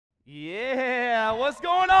Yeah, what's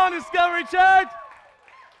going on, Discovery Church?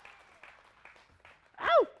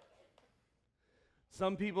 Ow!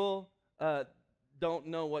 Some people don't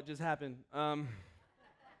know what just happened, and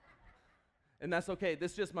that's okay.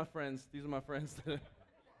 This is just my friends. These are my friends.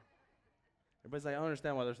 Everybody's like, I don't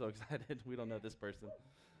understand why they're so excited. We don't know this person.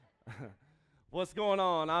 What's going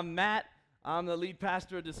on? I'm Matt. I'm the lead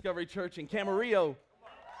pastor of Discovery Church in Camarillo.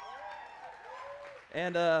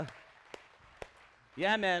 And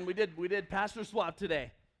yeah, man, we did pastor swap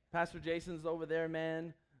today. Pastor Jason's over there,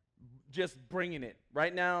 man, just bringing it.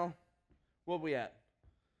 Right now, where we at?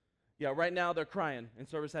 Yeah, right now they're crying, and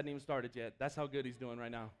service hadn't even started yet. That's how good he's doing right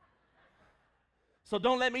now. So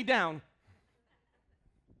don't let me down.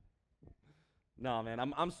 No, man,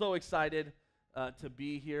 I'm so excited to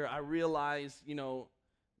be here. I realize,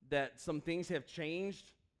 that some things have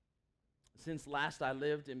changed since last I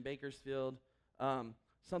lived in Bakersfield.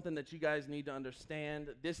 Something that you guys need to understand,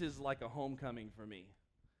 this is like a homecoming for me.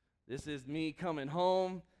 This is me coming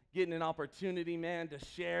home, getting an opportunity, man, to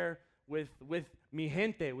share with mi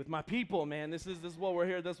gente, with my people, man. This is what we're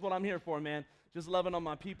here, that's what I'm here for, man. Just loving on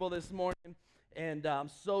my people this morning, and I'm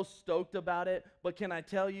so stoked about it. But can I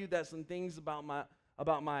tell you that some things about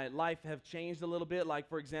my life have changed a little bit? Like,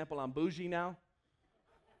 for example, I'm bougie now.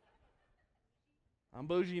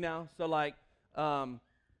 So like,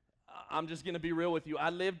 I'm just going to be real with you. I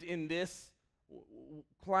lived in this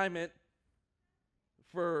climate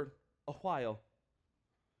for a while.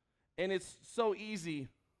 And it's so easy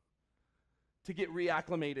to get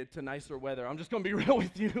reacclimated to nicer weather. I'm just going to be real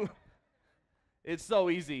with you. It's so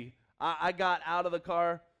easy. I got out of the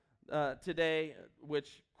car today,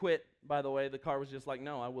 which quit, by the way. The car was just like,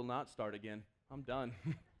 no, I will not start again. I'm done.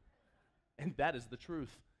 And that is the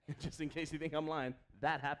truth. Just in case you think I'm lying,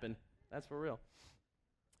 that happened. That's for real.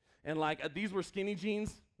 And like these were skinny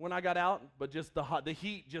jeans when I got out, but just the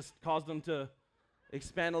heat just caused them to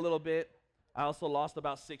expand a little bit. I also lost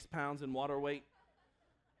about 6 pounds in water weight.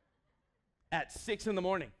 At 6 in the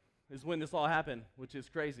morning is when this all happened, which is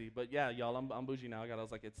crazy. But yeah, y'all, I'm bougie now. I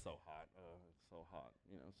was like, it's so hot. It's so hot.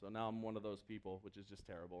 So now I'm one of those people, which is just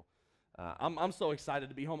terrible. I'm so excited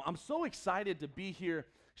to be home. I'm so excited to be here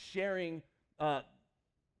sharing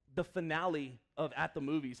the finale of At the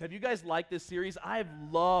Movies. Have you guys liked this series? I've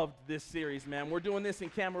loved this series, man. We're doing this in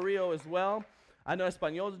Camarillo as well. I know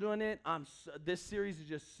Espanol's doing it. This series is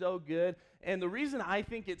just so good. And the reason I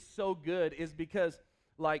think it's so good is because,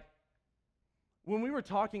 like, when we were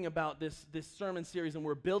talking about this sermon series and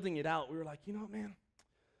we're building it out, we were like, man,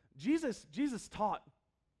 Jesus taught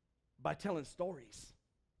by telling stories.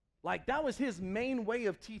 Like, that was his main way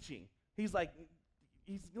of teaching. He's like,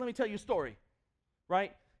 let me tell you a story,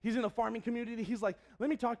 right? He's in a farming community. He's like, let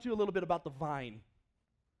me talk to you a little bit about the vine.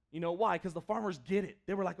 Why? Because the farmers get it.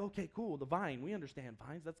 They were like, okay, cool, the vine. We understand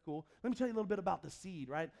vines. That's cool. Let me tell you a little bit about the seed,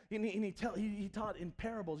 right? And he taught in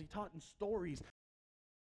parables. He taught in stories.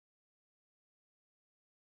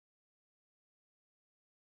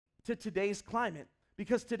 To today's climate.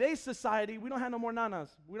 Because today's society, we don't have no more nanas.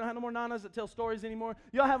 We don't have no more nanas that tell stories anymore.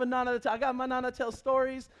 Y'all have a nana I got my nana tell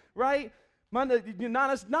stories, right?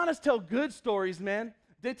 Nanas tell good stories, man.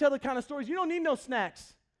 They tell the kind of stories. You don't need no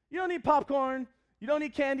snacks. You don't need popcorn. You don't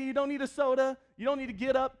need candy. You don't need a soda. You don't need to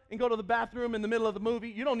get up and go to the bathroom in the middle of the movie.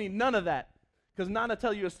 You don't need none of that. Because Nana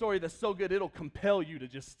tell you a story that's so good, it'll compel you to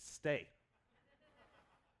just stay.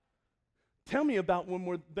 Tell me about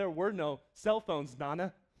when there were no cell phones,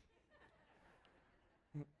 Nana.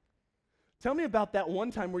 Tell me about that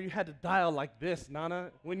one time where you had to dial like this,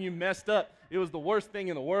 Nana. When you messed up, it was the worst thing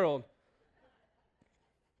in the world.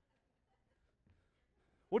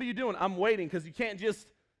 What are you doing? I'm waiting, because you can't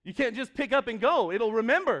just pick up and go. It'll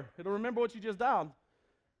remember what you just dialed.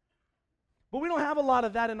 But we don't have a lot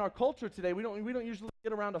of that in our culture today. We don't usually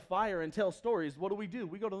get around a fire and tell stories. What do?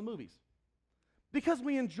 We go to the movies. Because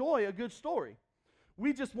we enjoy a good story.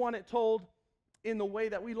 We just want it told in the way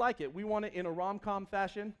that we like it. We want it in a rom-com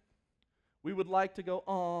fashion. We would like to go,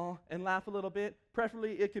 aw, and laugh a little bit.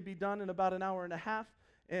 Preferably, it could be done in about an hour and a half.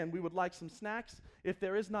 And we would like some snacks. If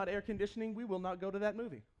there is not air conditioning, we will not go to that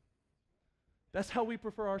movie. That's how we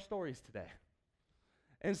prefer our stories today.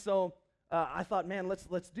 And so I thought, man,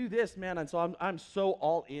 let's do this, man. And so I'm so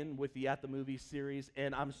all in with the At the Movies series,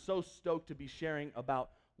 and I'm so stoked to be sharing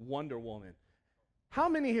about Wonder Woman. How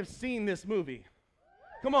many have seen this movie?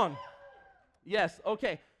 Come on. Yes,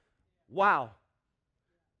 okay. Wow.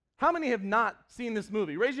 How many have not seen this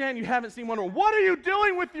movie? Raise your hand, you haven't seen Wonder Woman. What are you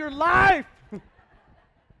doing with your life?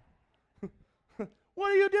 What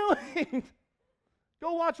are you doing?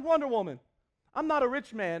 Go watch Wonder Woman. I'm not a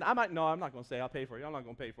rich man. I'm not going to say I'll pay for you. I'm not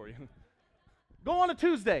going to pay for you. Go on a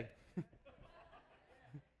Tuesday.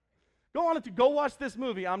 Go on it. Go watch this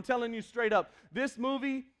movie. I'm telling you straight up. This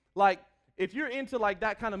movie, like, if you're into like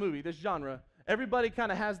that kind of movie, this genre, everybody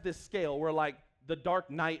kind of has this scale where like The Dark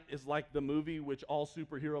Knight is like the movie which all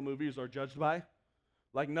superhero movies are judged by.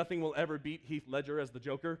 Like nothing will ever beat Heath Ledger as the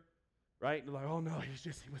Joker, right? They're like, oh no, he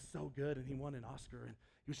was so good and he won an Oscar and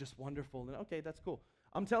he was just wonderful. And okay, that's cool.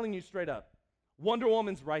 I'm telling you straight up, Wonder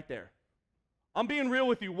Woman's right there. I'm being real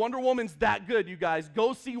with you. Wonder Woman's that good, you guys.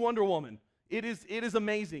 Go see Wonder Woman. It is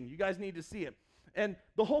amazing. You guys need to see it. And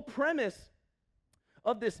the whole premise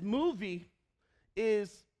of this movie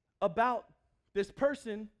is about this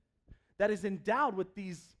person that is endowed with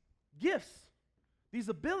these gifts, these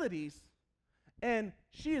abilities, and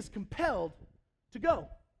she is compelled to go.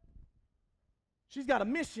 She's got a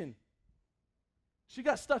mission. She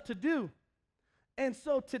got stuff to do. And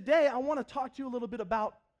so today I want to talk to you a little bit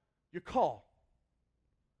about your call.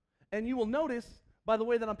 And you will notice by the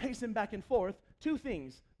way that I'm pacing back and forth, two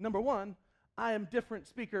things. Number one, I am a different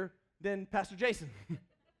speaker than Pastor Jason.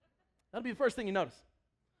 That'll be the first thing you notice.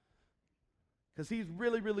 Because he's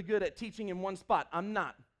really, really good at teaching in one spot. I'm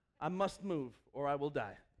not. I must move or I will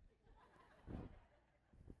die.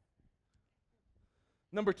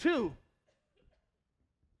 Number two,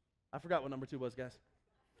 I forgot what number two was, guys.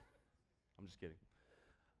 I'm just kidding.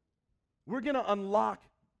 We're going to unlock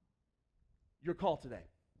your call today.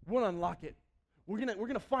 We're going to unlock it. We're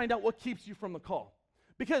gonna find out what keeps you from the call.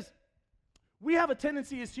 Because we have a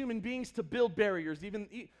tendency as human beings to build barriers.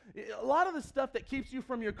 A lot of the stuff that keeps you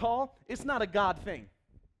from your call, it's not a God thing.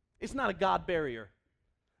 It's not a God barrier.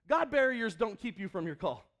 God barriers don't keep you from your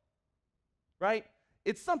call, right?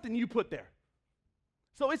 It's something you put there.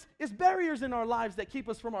 So it's barriers in our lives that keep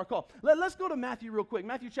us from our call. Let's go to Matthew real quick.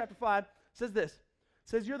 Matthew chapter 5 says this. It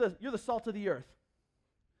says, you're the salt of the earth.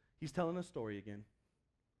 He's telling a story again.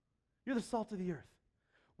 You're the salt of the earth.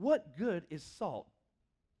 What good is salt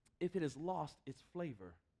if it has lost its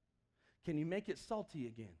flavor? Can you make it salty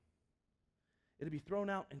again? It'll be thrown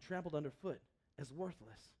out and trampled underfoot as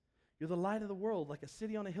worthless. You're the light of the world, like a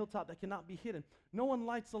city on a hilltop that cannot be hidden. No one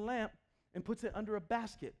lights a lamp and puts it under a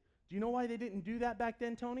basket. Do you know why they didn't do that back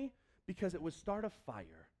then, Tony? Because it would start a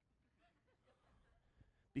fire.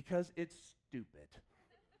 Because it's stupid.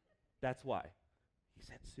 That's why. He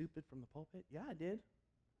said stupid from the pulpit? Yeah, I did.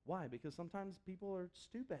 Why? Because sometimes people are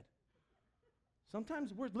stupid.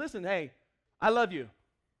 Sometimes listen, hey, I love you.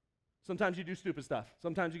 Sometimes you do stupid stuff.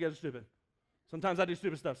 Sometimes you guys are stupid. Sometimes I do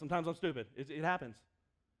stupid stuff. Sometimes I'm stupid. It happens.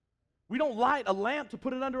 We don't light a lamp to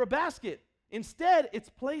put it under a basket. Instead, it's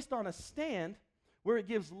placed on a stand where it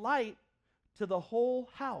gives light to the whole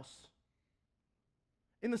house.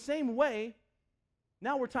 In the same way,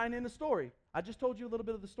 now we're tying in the story. I just told you a little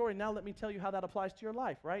bit of the story. Now let me tell you how that applies to your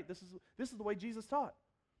life, right? This is the way Jesus taught.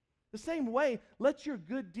 The same way, let your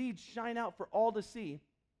good deeds shine out for all to see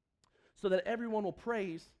so that everyone will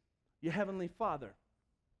praise your heavenly Father.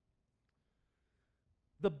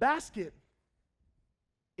 The basket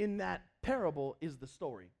in that parable is the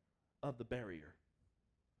story of the barrier.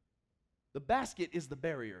 The basket is the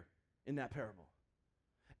barrier in that parable.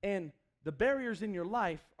 And the barriers in your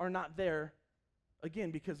life are not there,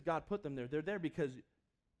 again, because God put them there. They're there because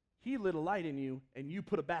He lit a light in you and you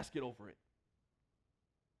put a basket over it.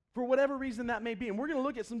 For whatever reason that may be. And we're going to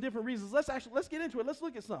look at some different reasons. Let's get into it. Let's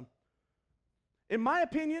look at some. In my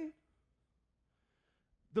opinion,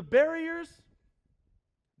 the barriers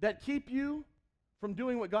that keep you from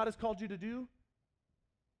doing what God has called you to do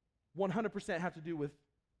 100% have to do with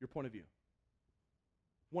your point of view.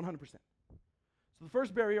 100%. So the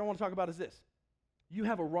first barrier I want to talk about is this. You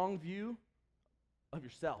have a wrong view of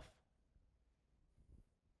yourself.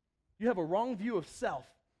 You have a wrong view of self.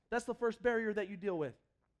 That's the first barrier that you deal with.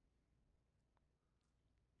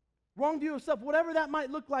 Wrong view of self, whatever that might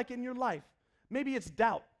look like in your life. Maybe it's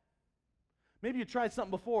doubt. Maybe you tried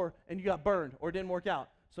something before and you got burned or it didn't work out.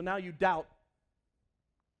 So now you doubt.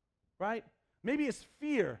 Right? Maybe it's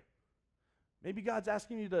fear. Maybe God's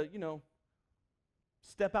asking you to,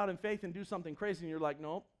 step out in faith and do something crazy and you're like,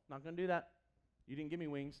 nope, not going to do that. You didn't give me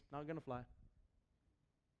wings, not going to fly.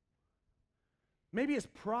 Maybe it's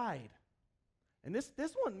pride. And this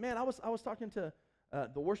one, man, I was talking to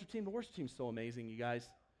the worship team. The worship team's so amazing, you guys.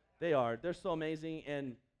 They are. They're so amazing.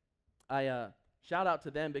 And I shout out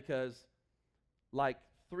to them because like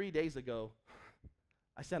 3 days ago,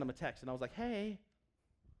 I sent them a text and I was like, hey,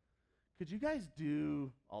 could you guys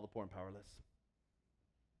do All the Poor and Powerless?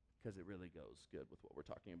 Because it really goes good with what we're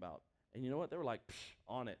talking about. And you know what? They were like,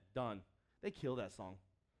 on it, done. They killed that song.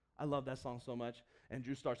 I love that song so much. And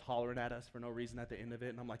Drew starts hollering at us for no reason at the end of it.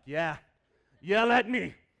 And I'm like, yeah, yell at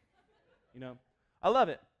me. I love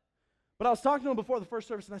it. But I was talking to him before the first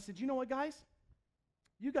service, and I said, you know what, guys?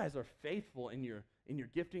 You guys are faithful in your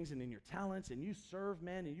giftings and in your talents, and you serve,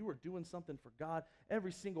 man, and you are doing something for God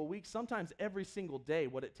every single week, sometimes every single day,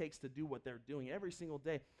 what it takes to do what they're doing. Every single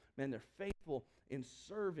day, man, they're faithful in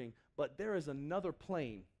serving, but there is another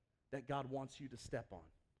plane that God wants you to step on.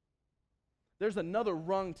 There's another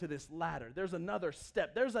rung to this ladder. There's another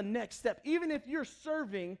step. There's a next step. Even if you're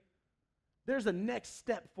serving, there's a next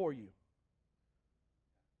step for you.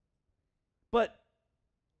 But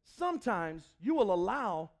sometimes you will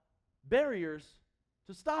allow barriers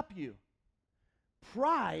to stop you.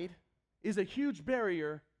 Pride is a huge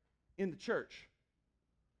barrier in the church.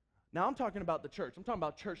 Now, I'm talking about the church. I'm talking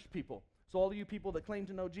about church people. So all of you people that claim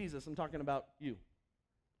to know Jesus, I'm talking about you.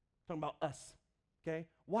 I'm talking about us, okay?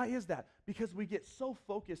 Why is that? Because we get so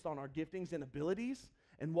focused on our giftings and abilities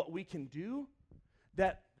and what we can do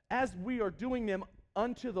that as we are doing them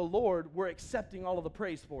unto the Lord, we're accepting all of the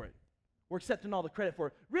praise for it. We're accepting all the credit for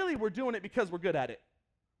it. Really, we're doing it because we're good at it.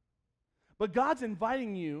 But God's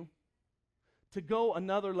inviting you to go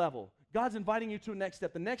another level. God's inviting you to a next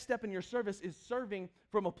step. The next step in your service is serving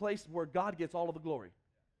from a place where God gets all of the glory.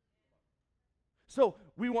 So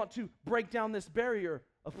we want to break down this barrier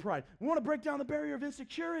of pride. We want to break down the barrier of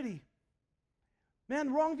insecurity.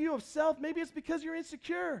 Man, wrong view of self. Maybe it's because you're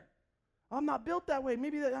insecure. I'm not built that way.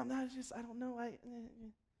 Maybe that, I don't know.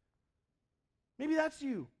 Maybe that's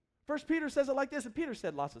you. First Peter says it like this, and Peter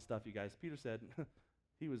said lots of stuff, you guys. Peter said,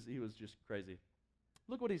 he was just crazy.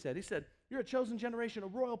 Look what he said. He said, you're a chosen generation, a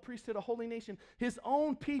royal priesthood, a holy nation, his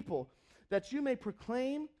own people, that you may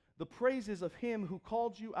proclaim the praises of him who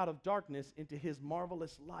called you out of darkness into his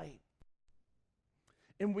marvelous light.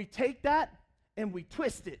 And we take that and we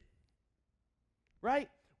twist it, right?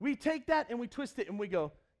 We take that and we twist it and we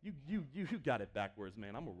go, you got it backwards,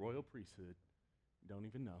 man. I'm a royal priesthood. You don't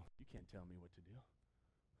even know. You can't tell me what to do.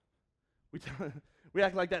 We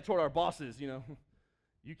act like that toward our bosses, you know.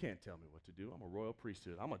 You can't tell me what to do. I'm a royal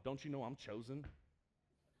priesthood. Don't you know I'm chosen?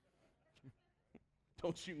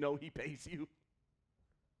 Don't you know he pays you?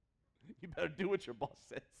 You better do what your boss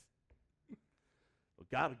says. Well,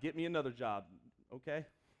 God will get me another job, okay?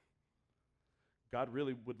 God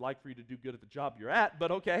really would like for you to do good at the job you're at,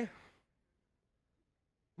 but okay.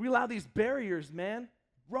 We allow these barriers, man.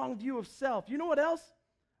 Wrong view of self. You know what else?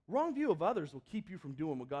 Wrong view of others will keep you from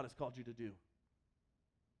doing what God has called you to do.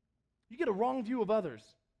 You get a wrong view of others.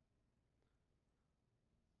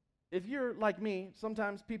 If you're like me,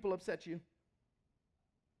 sometimes people upset you.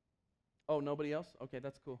 Oh, nobody else? Okay,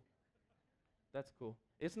 that's cool. That's cool.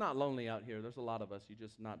 It's not lonely out here. There's a lot of us. You're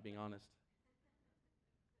just not being honest.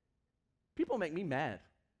 People make me mad.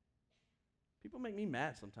 People make me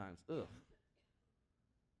mad sometimes. Ugh.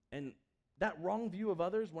 And that wrong view of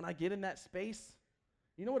others, when I get in that space,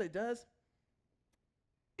 you know what it does?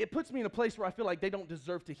 It puts me in a place where I feel like they don't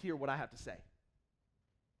deserve to hear what I have to say.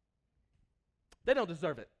 They don't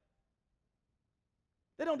deserve it.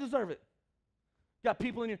 They don't deserve it.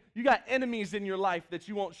 You got enemies in your life that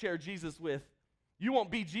you won't share Jesus with. You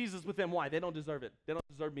won't be Jesus with them. Why? They don't deserve it. They don't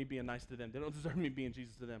deserve me being nice to them. They don't deserve me being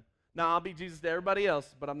Jesus to them. Now, I'll be Jesus to everybody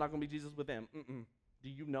else, but I'm not going to be Jesus with them. Do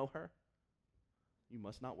you know her? You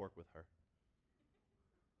must not work with her.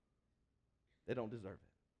 They don't deserve it.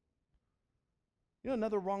 You know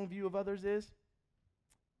another wrong view of others is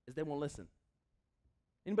they won't listen.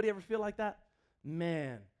 Anybody ever feel like that?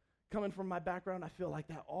 Man, coming from my background, I feel like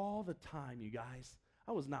that all the time, you guys.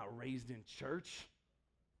 I was not raised in church.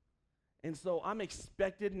 And so I'm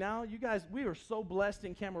expected now. You guys, we are so blessed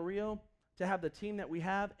in Camarillo to have the team that we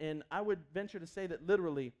have, and I would venture to say that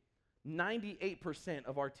literally 98%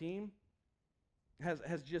 of our team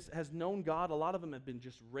has known God. A lot of them have been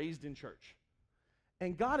just raised in church.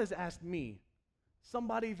 And God has asked me,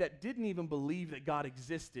 somebody that didn't even believe that God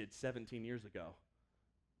existed 17 years ago,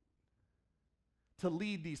 to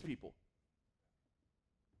lead these people.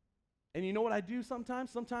 And you know what I do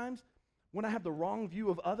sometimes? Sometimes when I have the wrong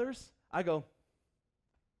view of others, I go,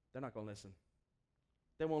 they're not going to listen.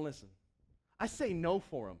 They won't listen. I say no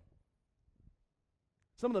for them.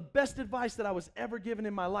 Some of the best advice that I was ever given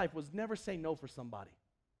in my life was never say no for somebody.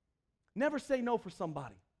 Never say no for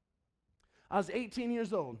somebody. I was 18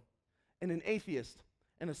 years old and an atheist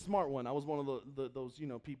and a smart one. I was one of those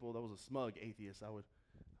people that was a smug atheist. I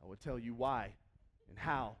would tell you why and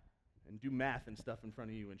how and do math and stuff in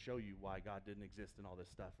front of you and show you why God didn't exist and all this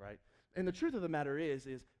stuff, right? And the truth of the matter is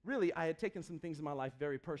really I had taken some things in my life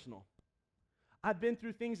very personal. I've been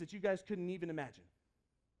through things that you guys couldn't even imagine.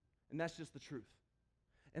 And that's just the truth.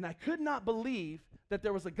 And I could not believe that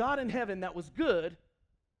there was a God in heaven that was good,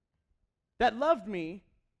 that loved me,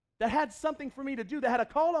 that had something for me to do, that had a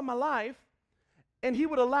call on my life, and he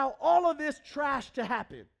would allow all of this trash to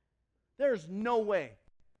happen. There's no way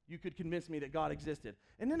you could convince me that God existed.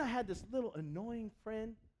 And then I had this little annoying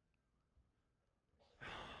friend.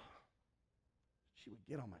 She would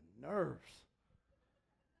get on my nerves.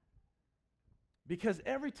 Because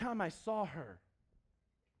every time I saw her,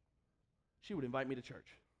 she would invite me to church.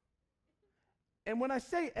 And when I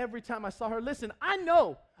say every time I saw her, listen, I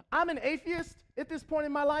know I'm an atheist at this point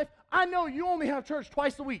in my life. I know you only have church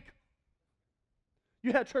twice a week.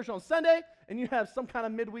 You have church on Sunday, and you have some kind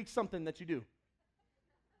of midweek something that you do.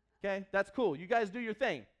 Okay? That's cool. You guys do your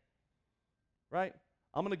thing. Right?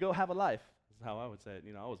 I'm going to go have a life. That's how I would say it.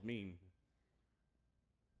 I was mean.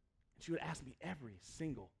 She would ask me every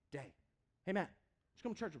single day, hey, Matt, would you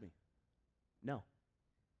come to church with me? No.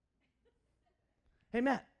 Hey,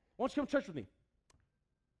 Matt, why don't you come to church with me?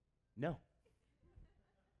 No.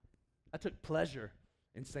 I took pleasure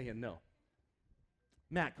in saying no.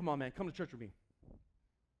 Matt, come on, man, come to church with me.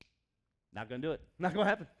 Not going to do it. Not going to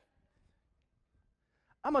happen.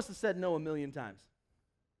 I must have said no a million times.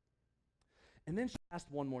 And then she asked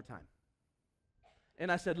one more time.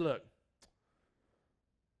 And I said, look,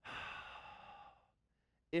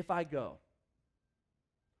 if I go,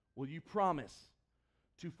 will you promise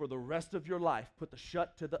to, for the rest of your life, put the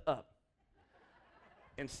shut to the up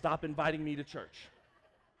and stop inviting me to church?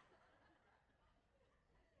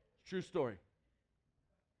 True story.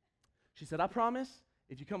 She said, I promise,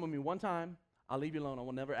 if you come with me one time, I'll leave you alone. I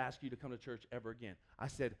will never ask you to come to church ever again. I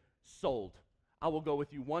said, sold. I will go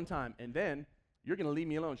with you one time, and then you're going to leave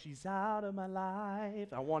me alone. She's out of my life.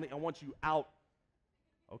 I want you out.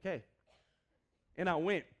 Okay. And I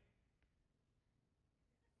went.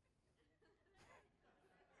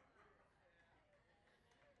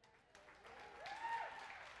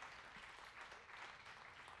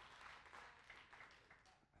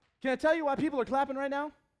 Can I tell you why people are clapping right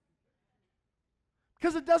now?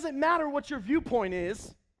 Because it doesn't matter what your viewpoint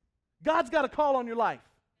is. God's got a call on your life.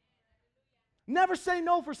 Never say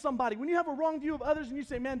no for somebody. When you have a wrong view of others and you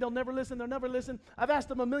say, man, they'll never listen. I've asked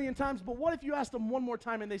them a million times, but what if you asked them one more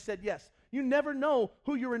time and they said yes? You never know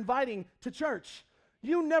who you're inviting to church.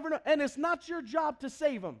 You never know. And it's not your job to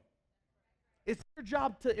save them. It's your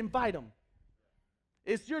job to invite them.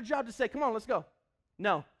 It's your job to say, come on, let's go.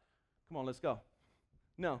 No. Come on, let's go.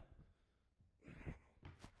 No.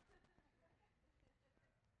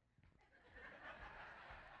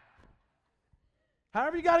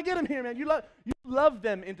 However you got to get them here, man. You love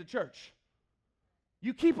them into church.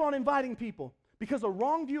 You keep on inviting people because a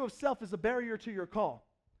wrong view of self is a barrier to your call.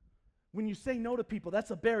 When you say no to people, that's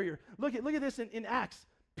a barrier. Look at this in Acts.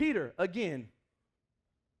 Peter, again,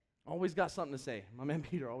 always got something to say. My man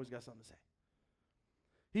Peter always got something to say.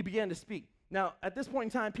 He began to speak. Now, at this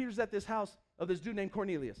point in time, Peter's at this house of this dude named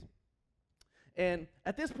Cornelius. And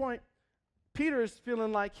at this point, Peter is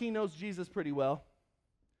feeling like he knows Jesus pretty well.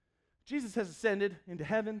 Jesus has ascended into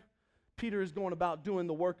heaven. Peter is going about doing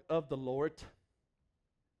the work of the Lord.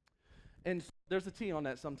 And there's a T on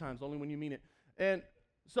that sometimes, only when you mean it. And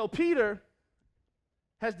so Peter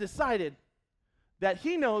has decided that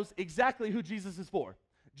he knows exactly who Jesus is for.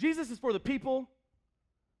 Jesus is for the people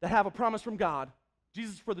that have a promise from God.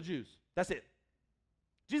 Jesus is for the Jews. That's it.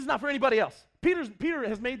 Jesus is not for anybody else. Peter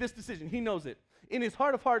has made this decision. He knows it. In his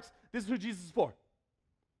heart of hearts, this is who Jesus is for.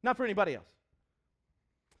 Not for anybody else.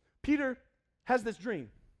 Peter has this dream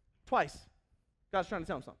twice. God's trying to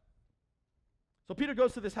tell him something. So Peter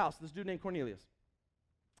goes to this house, this dude named Cornelius.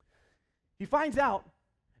 He finds out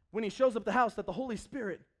when he shows up at the house that the Holy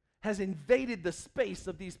Spirit has invaded the space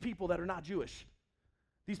of these people that are not Jewish.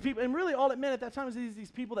 These people, and really all it meant at that time is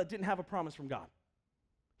these people that didn't have a promise from God.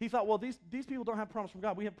 He thought, well, these people don't have a promise from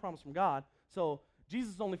God. We have a promise from God. So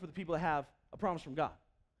Jesus is only for the people that have a promise from God.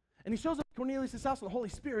 And he shows up at Cornelius' house and the Holy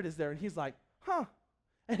Spirit is there. And he's like, huh.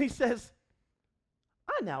 And he says,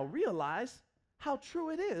 I now realize how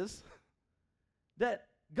true it is that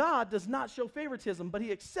God does not show favoritism, but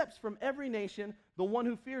he accepts from every nation the one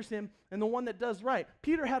who fears him and the one that does right.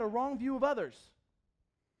 Peter had a wrong view of others,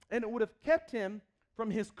 and it would have kept him from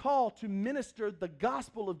his call to minister the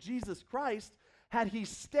gospel of Jesus Christ had he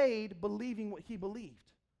stayed believing what he believed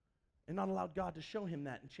and not allowed God to show him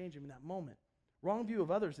that and change him in that moment. Wrong view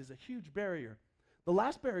of others is a huge barrier. The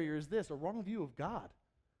last barrier is this, a wrong view of God.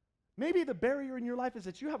 Maybe the barrier in your life is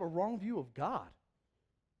that you have a wrong view of God.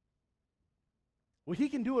 Well, he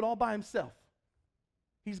can do it all by himself.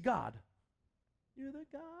 He's God. You're the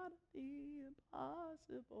God of the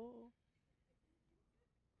impossible.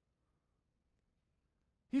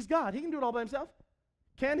 He's God. He can do it all by himself.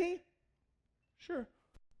 Can he? Sure.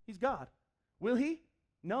 He's God. Will he?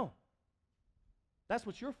 No. That's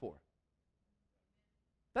what you're for.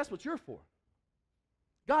 That's what you're for.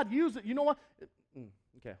 God used it. You know what?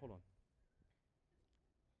 Okay, hold on.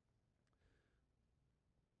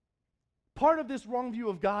 part of this wrong view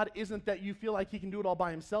of God isn't that you feel like he can do it all by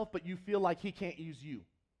himself, but you feel like he can't use you.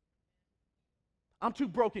 I'm too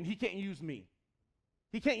broken. He can't use me.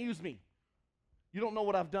 He can't use me. You don't know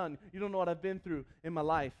what I've done. You don't know what I've been through in my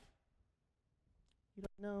life. You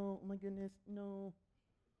don't know. Oh, my goodness. No.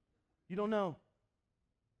 You don't know.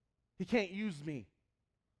 He can't use me.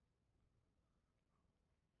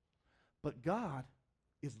 But God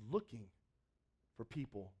is looking for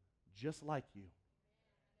people just like you.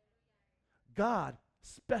 God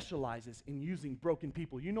specializes in using broken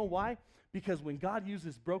people. You know why? Because when God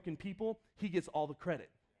uses broken people, he gets all the credit.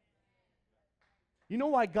 You know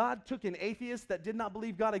why God took an atheist that did not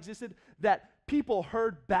believe God existed, that people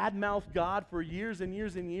heard badmouth God for years and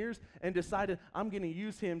years and years, and decided, I'm going to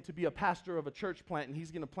use him to be a pastor of a church plant, and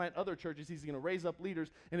he's going to plant other churches, he's going to raise up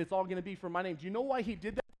leaders, and it's all going to be for my name. Do you know why he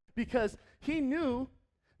did that? Because he knew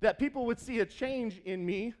that people would see a change in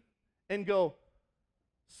me and go,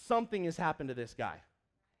 something has happened to this guy.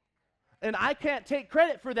 And I can't take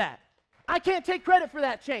credit for that. I can't take credit for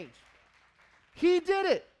that change. He did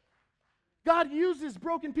it. God uses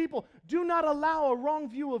broken people. Do not allow a wrong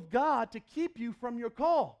view of God to keep you from your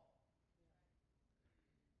call.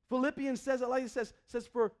 Philippians says it like it says,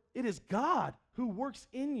 for it is God who works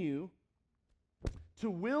in you to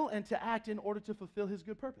will and to act in order to fulfill his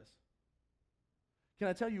good purpose. Can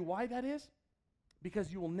I tell you why that is?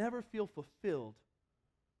 Because you will never feel fulfilled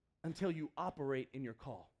until you operate in your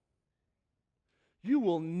call. You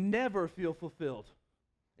will never feel fulfilled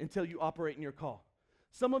until you operate in your call.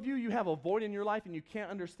 Some of you, you have a void in your life and you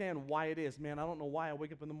can't understand why it is. Man, I don't know why I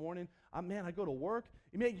wake up in the morning. I go to work.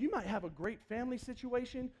 You might have a great family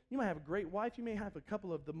situation. You might have a great wife. You may have a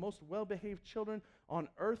couple of the most well-behaved children on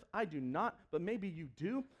earth. I do not, but maybe you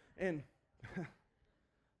do. And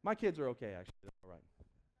my kids are okay, actually. They're all right.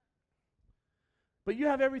 But you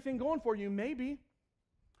have everything going for you, maybe.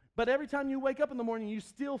 But every time you wake up in the morning, you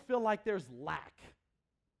still feel like there's lack.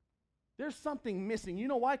 There's something missing. You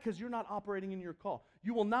know why? Because you're not operating in your call.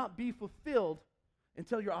 You will not be fulfilled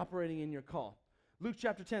until you're operating in your call. Luke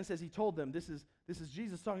chapter 10 says he told them, this is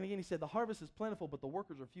Jesus talking again. He said, the harvest is plentiful, but the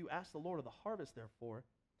workers are few. Ask the Lord of the harvest, therefore,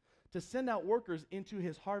 to send out workers into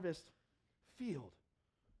his harvest field.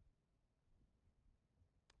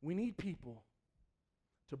 We need people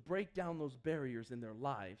to break down those barriers in their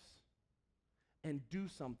lives and do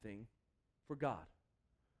something for God.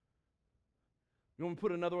 You want me to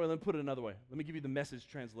put it another way? Let me put it another way. Let me give you the Message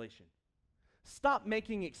translation. Stop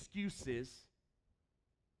making excuses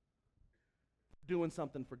for doing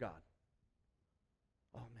something for God.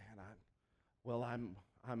 Oh man,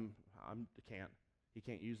 I can't. He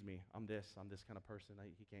can't use me. I'm this kind of person.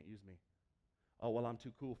 He can't use me. Oh, well, I'm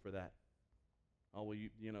too cool for that. Oh, well,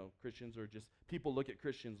 you know, Christians are just, people look at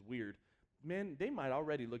Christians weird. Man, they might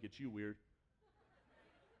already look at you weird.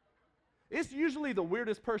 It's usually the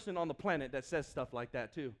weirdest person on the planet that says stuff like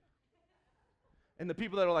that too. And the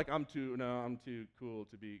people that are like, I'm too cool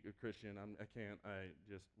to be a Christian. I can't. I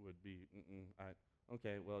just would be.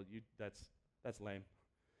 Okay, well, that's lame,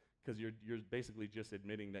 because you're basically just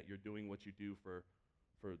admitting that you're doing what you do for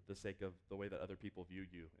the sake of the way that other people view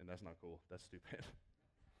you, and that's not cool. That's stupid.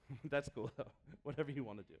 That's cool though. Whatever you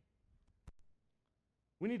want to do.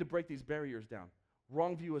 We need to break these barriers down.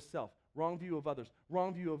 Wrong view of self, wrong view of others,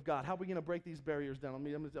 wrong view of God. How are we going to break these barriers down? I'm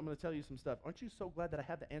going to tell you some stuff. Aren't you so glad that I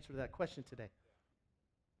have the answer to that question today?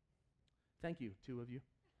 Thank you, two of you.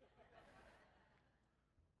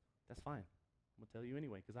 That's fine. I'm going to tell you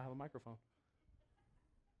anyway because I have a microphone.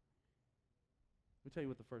 Let me tell you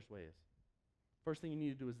what the first way is. First thing you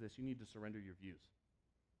need to do is this. You need to surrender your views.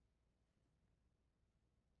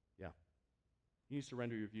 Yeah. You need to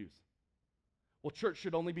surrender your views. Well, church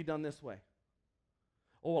should only be done this way.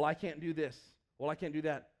 Oh, well, I can't do this. Well, I can't do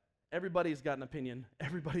that. Everybody's got an opinion.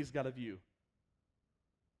 Everybody's got a view.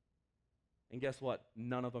 And guess what?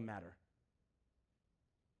 None of them matter.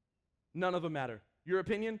 None of them matter. Your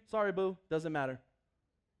opinion? Sorry, boo. Doesn't matter.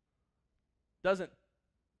 Doesn't.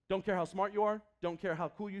 Don't care how smart you are. Don't care how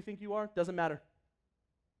cool you think you are. Doesn't matter.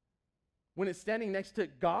 When it's standing next to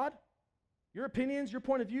God, your opinions, your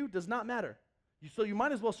point of view does not matter. So you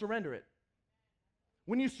might as well surrender it.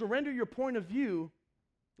 When you surrender your point of view,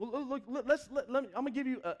 look, I'm going to give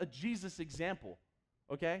you a Jesus example,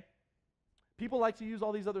 okay? People like to use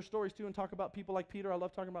all these other stories too and talk about people like Peter. I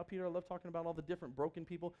love talking about Peter. I love talking about all the different broken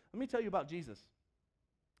people. Let me tell you about Jesus.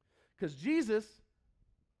 Because Jesus,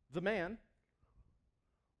 the man,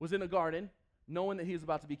 was in a garden knowing that he was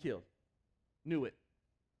about to be killed. Knew it.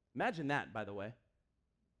 Imagine that, by the way.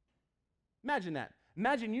 Imagine that.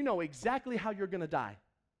 Imagine you know exactly how you're going to die.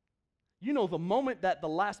 You know the moment that the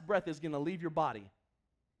last breath is going to leave your body.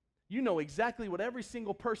 You know exactly what every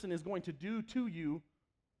single person is going to do to you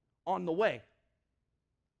on the way.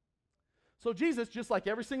 So Jesus, just like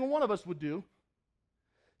every single one of us would do,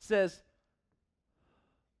 says,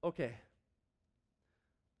 okay,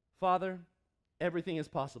 Father, everything is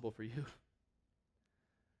possible for you.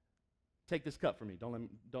 Take this cup from me.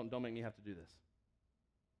 Don't make me have to do this.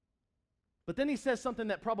 But then he says something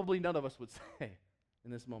that probably none of us would say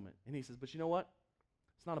in this moment. And he says, but you know what?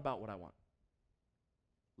 It's not about what I want.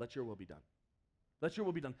 Let your will be done. Let your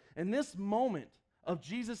will be done. And this moment of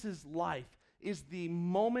Jesus' life is the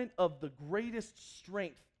moment of the greatest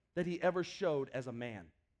strength that he ever showed as a man.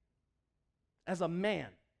 As a man.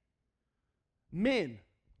 Men,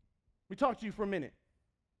 let me talk to you for a minute.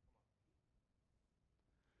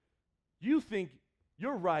 You think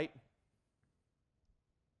you're right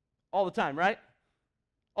all the time, right?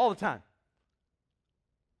 All the time.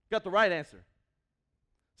 Got the right answer.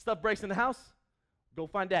 Stuff breaks in the house, go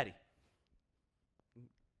find daddy.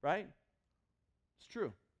 Right? It's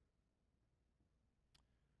true.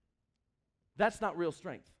 That's not real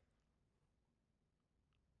strength.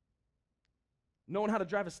 Knowing how to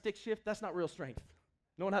drive a stick shift, that's not real strength.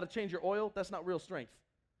 Knowing how to change your oil, that's not real strength.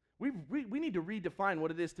 We need to redefine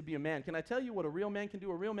what it is to be a man. Can I tell you what a real man can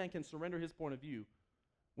do? A real man can surrender his point of view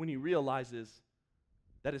when he realizes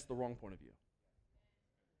that it's the wrong point of view.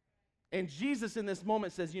 And Jesus in this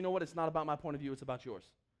moment says, you know what? It's not about my point of view. It's about yours.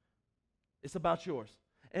 It's about yours.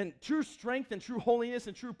 And true strength and true holiness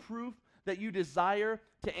and true proof that you desire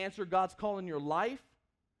to answer God's call in your life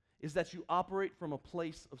is that you operate from a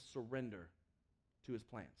place of surrender to his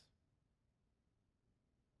plans.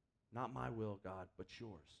 Not my will, God, but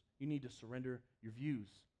yours. You need to surrender your views.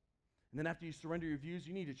 And then after you surrender your views,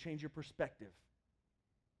 you need to change your perspective.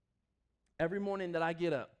 Every morning that I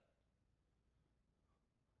get up,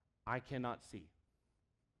 I cannot see.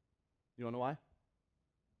 You want to know why?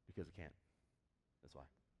 Because I can't. That's why.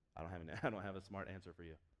 I don't have a smart answer for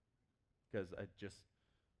you. Because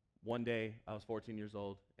one day I was 14 years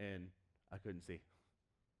old and I couldn't see.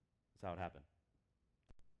 That's how it happened.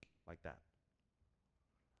 Like that.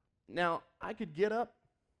 Now, I could get up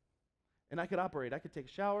and I could operate. I could take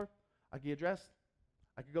a shower. I could get dressed.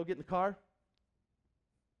 I could go get in the car.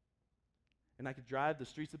 And I could drive the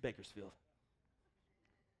streets of Bakersfield.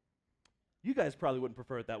 You guys probably wouldn't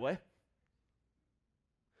prefer it that way.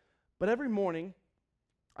 But every morning,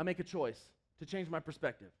 I make a choice to change my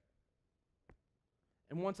perspective.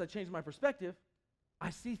 And once I change my perspective, I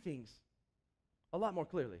see things a lot more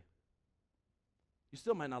clearly. You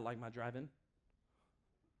still might not like my driving,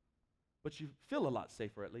 but you feel a lot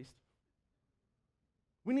safer at least.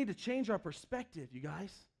 We need to change our perspective, you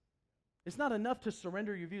guys. It's not enough to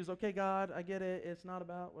surrender your views. Okay, God, I get it. It's not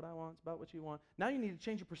about what I want. It's about what you want. Now you need to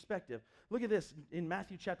change your perspective. Look at this in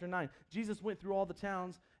Matthew chapter 9. Jesus went through all the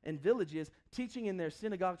towns and villages, teaching in their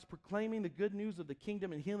synagogues, proclaiming the good news of the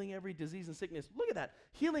kingdom and healing every disease and sickness. Look at that.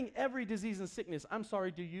 Healing every disease and sickness. I'm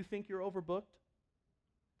sorry, do you think you're overbooked?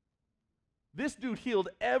 This dude healed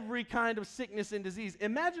every kind of sickness and disease.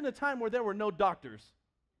 Imagine a time where there were no doctors.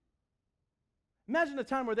 Imagine a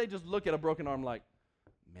time where they just look at a broken arm like,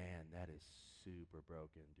 man, that is super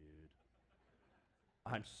broken, dude.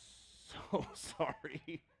 I'm so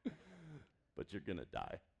sorry, but you're going to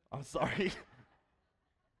die. I'm sorry.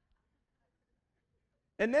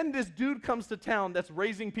 And then this dude comes to town that's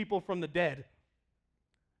raising people from the dead.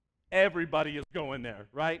 Everybody is going there,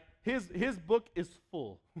 right? His book is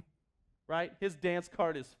full, right? His dance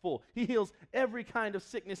card is full. He heals every kind of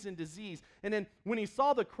sickness and disease. And then when he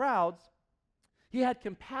saw the crowds, he had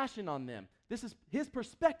compassion on them. This is his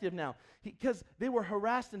perspective now, because they were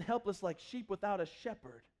harassed and helpless like sheep without a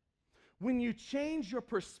shepherd. When you change your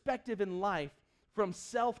perspective in life from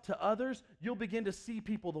self to others, you'll begin to see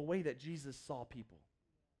people the way that Jesus saw people.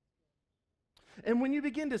 And when you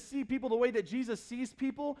begin to see people the way that Jesus sees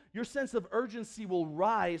people, your sense of urgency will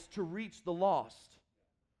rise to reach the lost,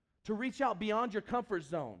 to reach out beyond your comfort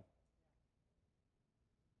zone.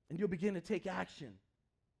 And you'll begin to take action.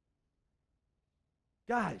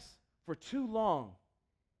 Guys, for too long,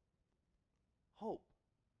 hope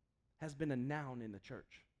has been a noun in the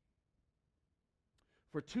church.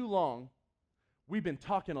 For too long, we've been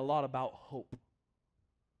talking a lot about hope.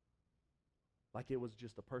 Like it was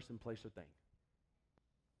just a person, place, or thing.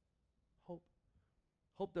 Hope.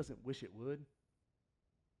 Hope doesn't wish it would.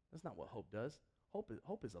 That's not what hope does.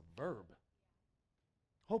 Hope is a verb.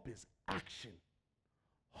 Hope is action.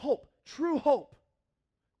 Hope, true hope.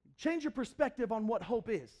 Change your perspective on what hope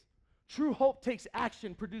is. True hope takes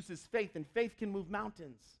action, produces faith, and faith can move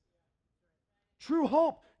mountains. True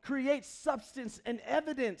hope creates substance and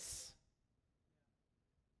evidence.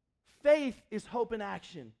 Faith is hope in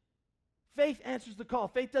action. Faith answers the call.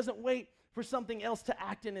 Faith doesn't wait for something else to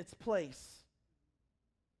act in its place.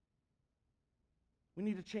 We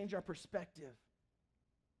need to change our perspective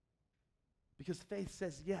because faith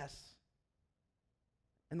says yes.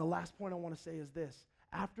 And the last point I want to say is this.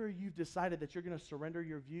 After you've decided that you're going to surrender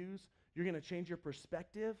your views, you're going to change your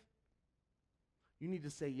perspective, you need to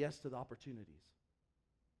say yes to the opportunities.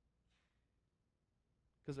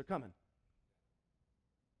 Because they're coming.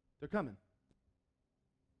 They're coming.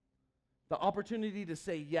 The opportunity to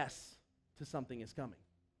say yes to something is coming.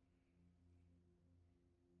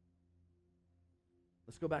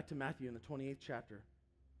 Let's go back to Matthew in the 28th chapter.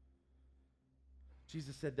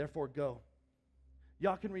 Jesus said, therefore go.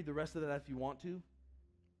 Y'all can read the rest of that if you want to.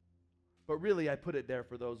 But really, I put it there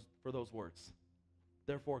for those words.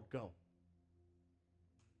 Therefore, go.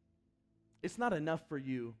 It's not enough for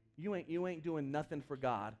you. You ain't doing nothing for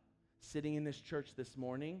God sitting in this church this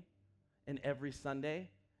morning and every Sunday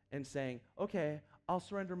and saying, okay, I'll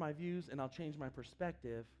surrender my views and I'll change my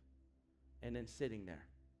perspective, and then sitting there.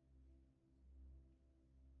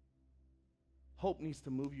 Hope needs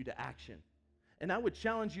to move you to action. And I would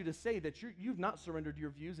challenge you to say that you've not surrendered your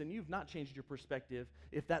views and you've not changed your perspective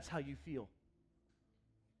if that's how you feel.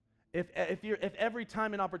 If every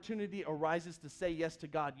time an opportunity arises to say yes to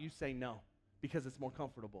God, you say no because it's more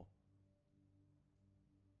comfortable.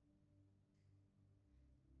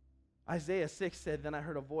 Isaiah 6 said, then I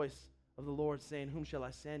heard a voice of the Lord saying, whom shall I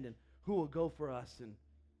send and who will go for us? And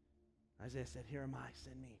Isaiah said, here am I,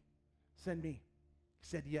 send me. Send me. He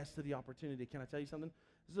said yes to the opportunity. Can I tell you something?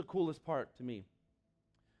 This is the coolest part to me.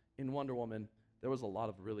 In Wonder Woman, there was a lot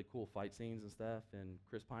of really cool fight scenes and stuff, and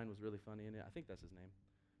Chris Pine was really funny in it. I think that's his name.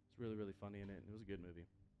 It's really, really funny in it, and it was a good movie.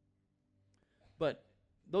 But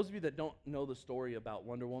those of you that don't know the story about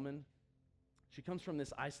Wonder Woman, she comes from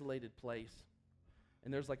this isolated place,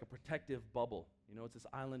 and there's like a protective bubble. You know, it's this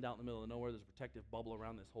island out in the middle of nowhere. There's a protective bubble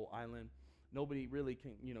around this whole island. Nobody really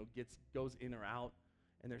can, goes in or out,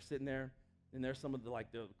 and they're sitting there. And there's some of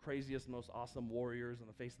the craziest, most awesome warriors on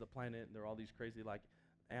the face of the planet. And they're all these crazy,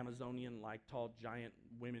 Amazonian, tall, giant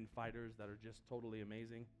women fighters that are just totally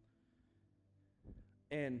amazing.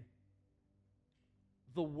 And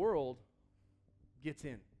the world gets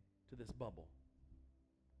in to this bubble.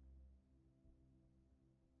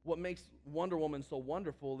 What makes Wonder Woman so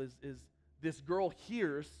wonderful is this girl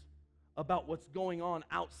hears about what's going on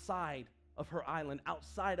outside of her island,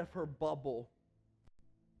 outside of her bubble.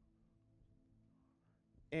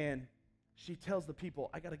 And she tells the people,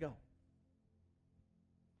 I got to go.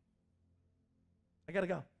 I got to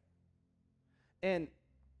go. And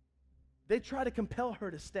they try to compel her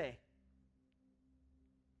to stay.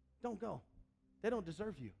 Don't go. They don't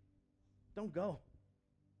deserve you. Don't go.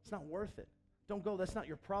 It's not worth it. Don't go. That's not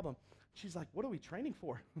your problem. She's like, what are we training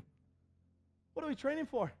for? What are we training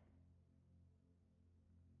for?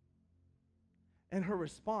 And her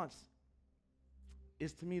response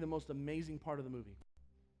is, to me, the most amazing part of the movie.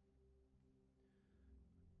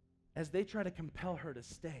 As they try to compel her to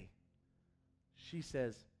stay, she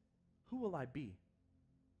says, who will I be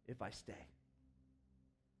if I stay?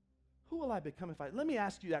 Who will I become if I... Let me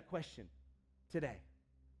ask you that question today.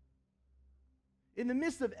 In the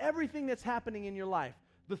midst of everything that's happening in your life,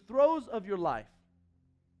 the throes of your life,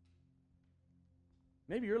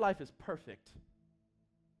 maybe your life is perfect.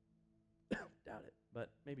 Doubt it, but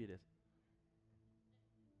maybe it is.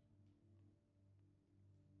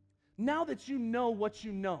 Now that you know what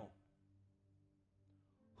you know,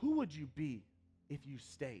 who would you be if you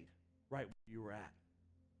stayed right where you were at?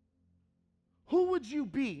 Who would you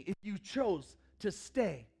be if you chose to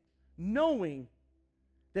stay, knowing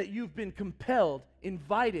that you've been compelled,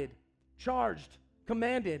 invited, charged,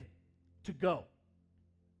 commanded to go?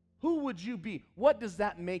 Who would you be? What does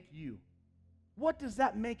that make you? What does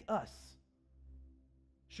that make us?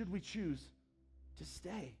 Should we choose to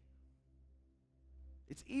stay?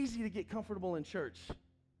 It's easy to get comfortable in church,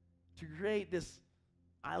 to create this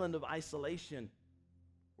island of isolation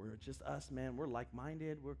where it's just us, man. We're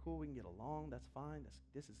like-minded. We're cool. We can get along. That's fine.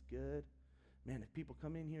 This is good. Man, if people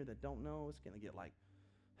come in here that don't know, it's going to get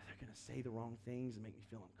they're going to say the wrong things and make me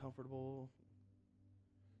feel uncomfortable.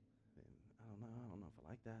 And I don't know if I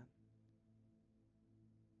like that.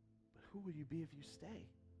 But who will you be if you stay?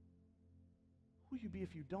 Who will you be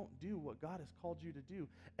if you don't do what God has called you to do?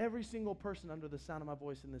 Every single person under the sound of my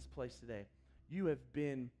voice in this place today, you have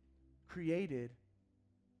been created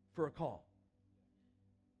for a call.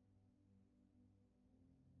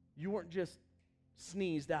 You weren't just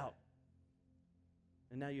sneezed out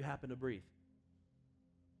and now you happen to breathe.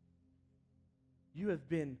 You have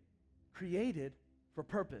been created for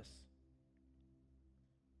purpose.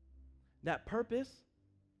 That purpose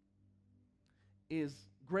is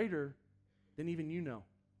greater than even you know.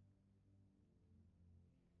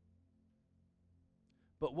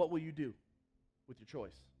 But what will you do with your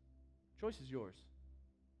choice? Choice is yours.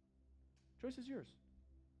 Choice is yours.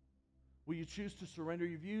 Will you choose to surrender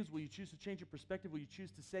your views? Will you choose to change your perspective? Will you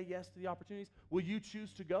choose to say yes to the opportunities? Will you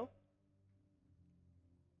choose to go?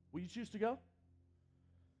 Will you choose to go?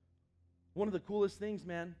 One of the coolest things,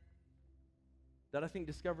 man, that I think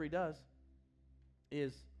Discovery does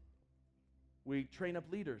is we train up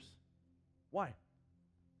leaders. Why?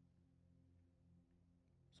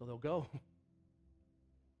 So they'll go.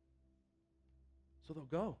 So they'll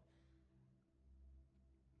go.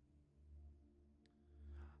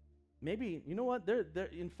 Maybe, you know what? There's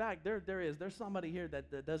somebody here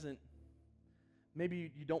that doesn't,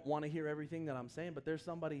 maybe you don't want to hear everything that I'm saying, but there's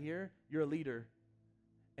somebody here, you're a leader,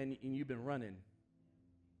 and you've been running.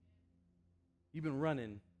 You've been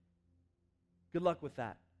running. Good luck with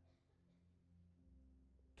that.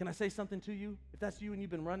 Can I say something to you? If that's you and you've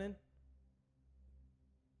been running,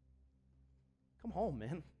 come home,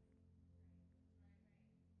 man.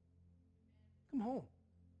 Come home.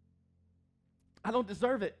 I don't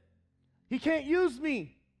deserve it. He can't use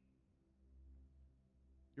me.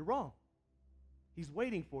 You're wrong. He's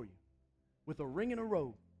waiting for you with a ring and a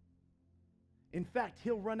robe. In fact,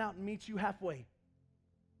 he'll run out and meet you halfway.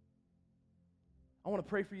 I want to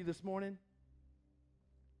pray for you this morning.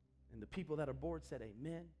 And the people that are bored said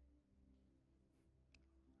amen.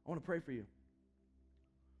 I want to pray for you.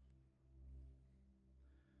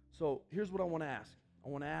 So here's what I want to ask. I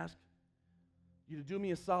want to ask you to do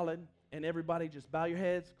me a solid, and everybody just bow your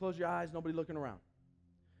heads, close your eyes, nobody looking around.